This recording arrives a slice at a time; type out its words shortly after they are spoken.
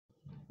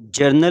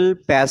Journal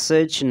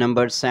passage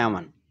number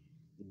 7.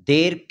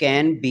 There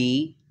can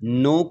be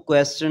no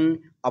question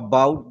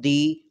about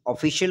the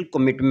official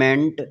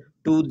commitment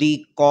to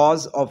the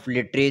cause of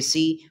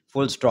literacy,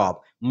 full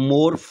stop.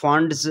 More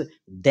funds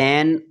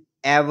than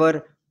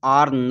ever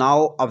are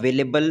now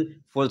available,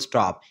 full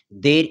stop.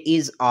 There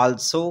is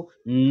also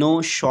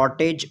no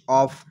shortage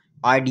of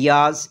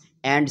ideas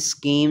and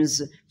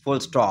schemes, full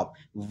stop.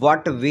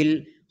 What will,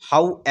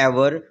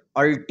 however,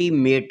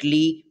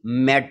 ultimately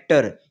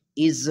matter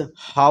is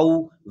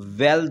how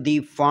well the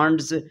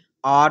funds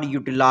are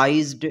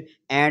utilized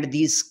and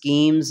the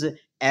schemes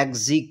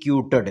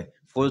executed,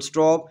 full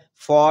stop.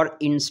 For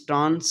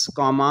instance,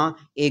 comma,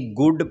 a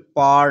good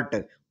part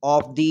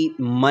of the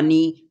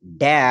money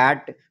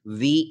that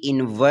we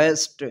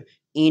invest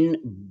in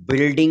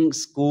building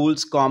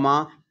schools,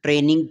 comma,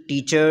 training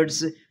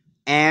teachers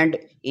and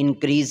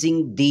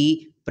increasing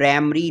the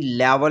primary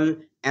level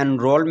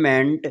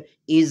enrollment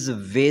is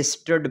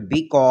wasted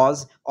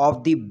because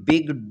of the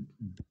big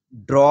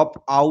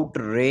dropout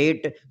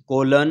rate,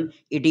 colon.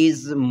 It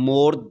is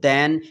more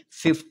than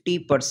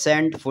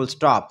 50%, full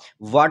stop.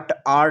 What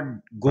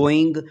are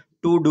going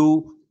to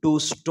do to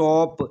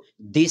stop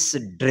this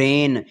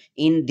drain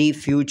in the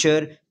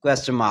future,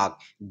 question mark?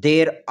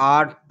 There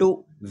are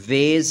two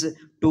ways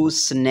to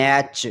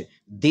snatch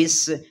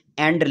this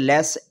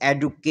endless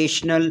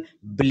educational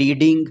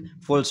bleeding,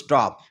 full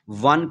stop.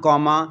 One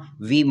comma,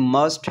 we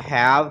must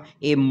have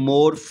a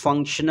more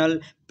functional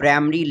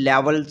primary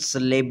level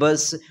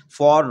syllabus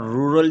for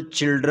rural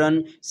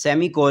children,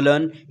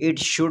 semicolon. It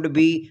should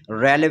be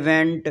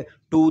relevant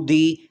to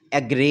the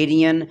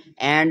agrarian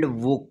and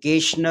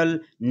vocational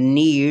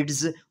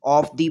needs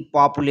of the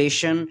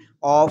population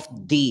of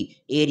the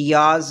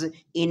areas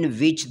in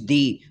which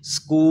the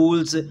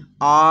schools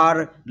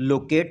are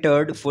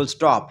located, full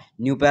stop.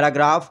 New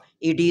paragraph.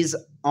 It is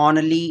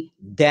only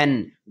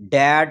then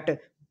that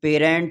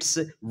parents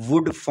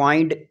would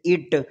find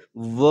it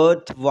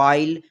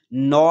worthwhile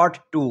not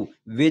to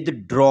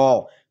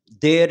withdraw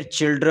their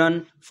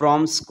children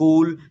from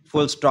school,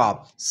 full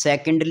stop.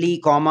 Secondly,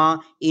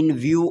 comma, in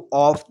view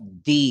of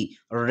the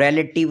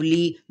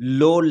relatively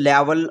low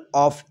level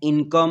of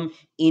income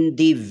in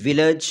the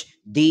village,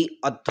 the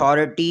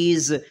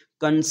authorities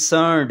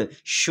concerned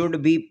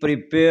should be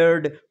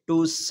prepared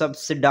to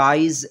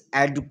subsidize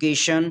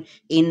education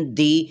in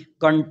the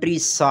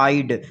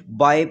countryside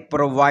by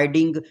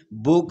providing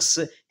books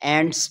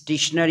and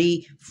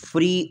stationery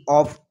free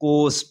of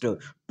cost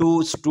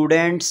to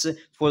students,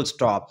 full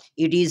stop.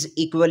 It is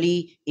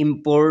equally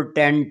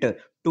important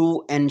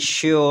to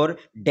ensure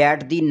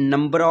that the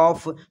number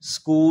of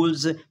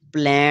schools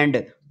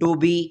planned to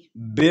be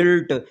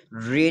built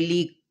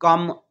really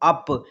come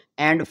up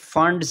and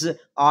funds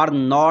are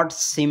not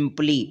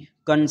simply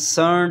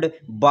concerned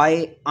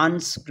by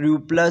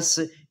unscrupulous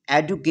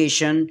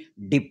education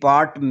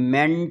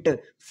department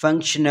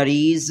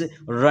functionaries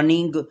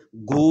running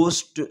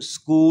ghost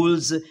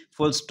schools,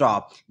 full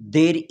stop.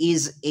 There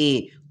is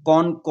a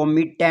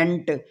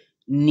concomitant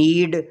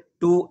need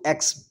to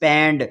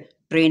expand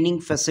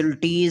training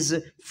facilities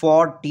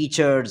for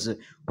teachers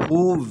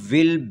who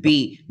will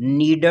be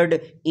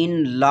needed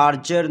in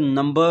larger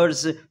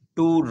numbers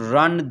to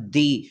run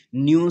the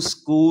new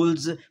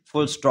schools,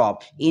 full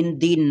stop. In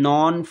the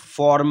non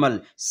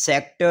formal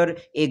sector,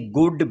 a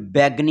good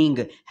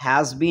beginning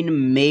has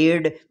been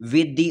made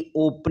with the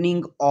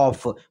opening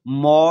of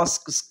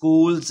mosque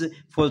schools,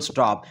 full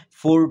stop.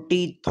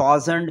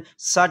 40,000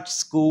 such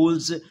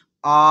schools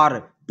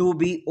are to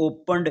be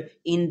opened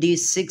in the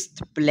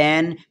sixth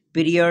plan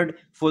period,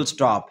 full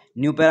stop.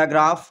 New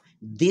paragraph.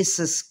 This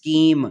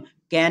scheme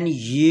can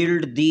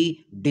yield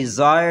the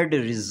desired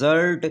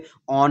result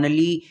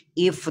only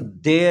if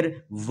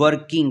their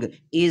working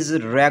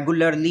is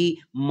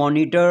regularly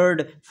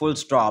monitored, full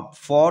stop.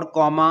 For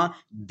comma,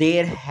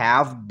 there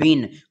have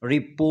been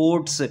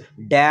reports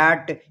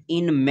that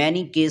in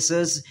many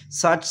cases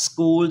such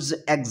schools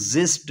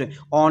exist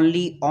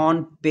only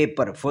on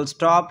paper, full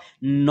stop.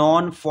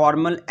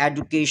 Non-formal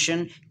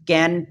education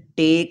can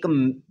take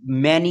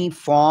many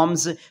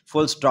forms,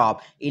 full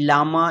stop.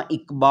 Ilama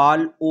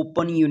Iqbal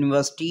Open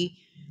University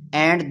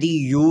and the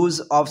use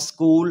of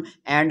school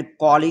and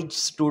college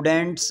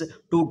students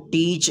to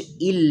teach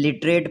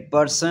illiterate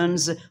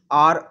persons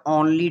are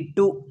only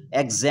two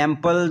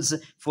examples,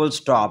 full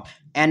stop.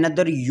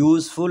 Another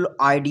useful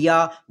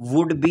idea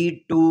would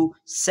be to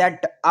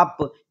set up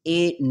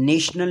a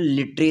national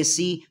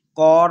literacy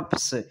corps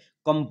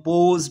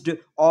composed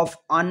of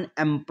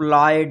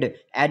unemployed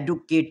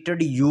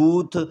educated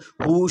youth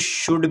who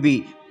should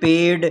be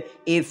paid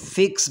a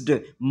fixed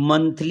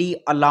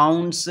monthly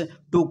allowance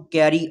to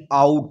carry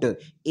out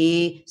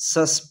a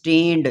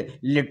sustained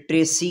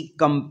literacy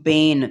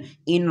campaign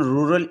in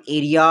rural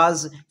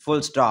areas,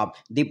 full stop.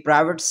 The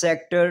private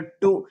sector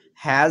too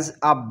has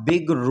a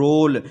big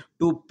role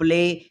to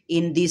play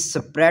in the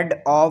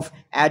spread of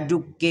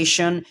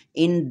education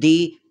in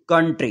the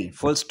country,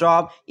 full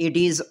stop. It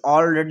is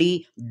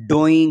already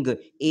doing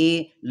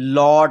a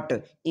lot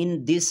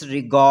in this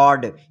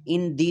regard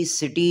in these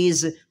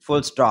cities,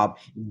 full stop.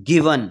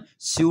 Given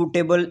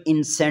suitable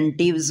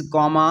incentives,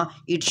 comma,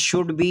 it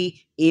should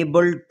be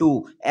able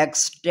to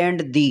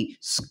extend the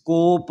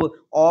scope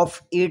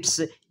of its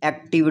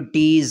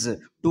activities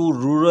to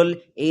rural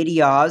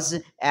areas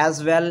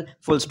as well,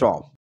 full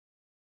stop.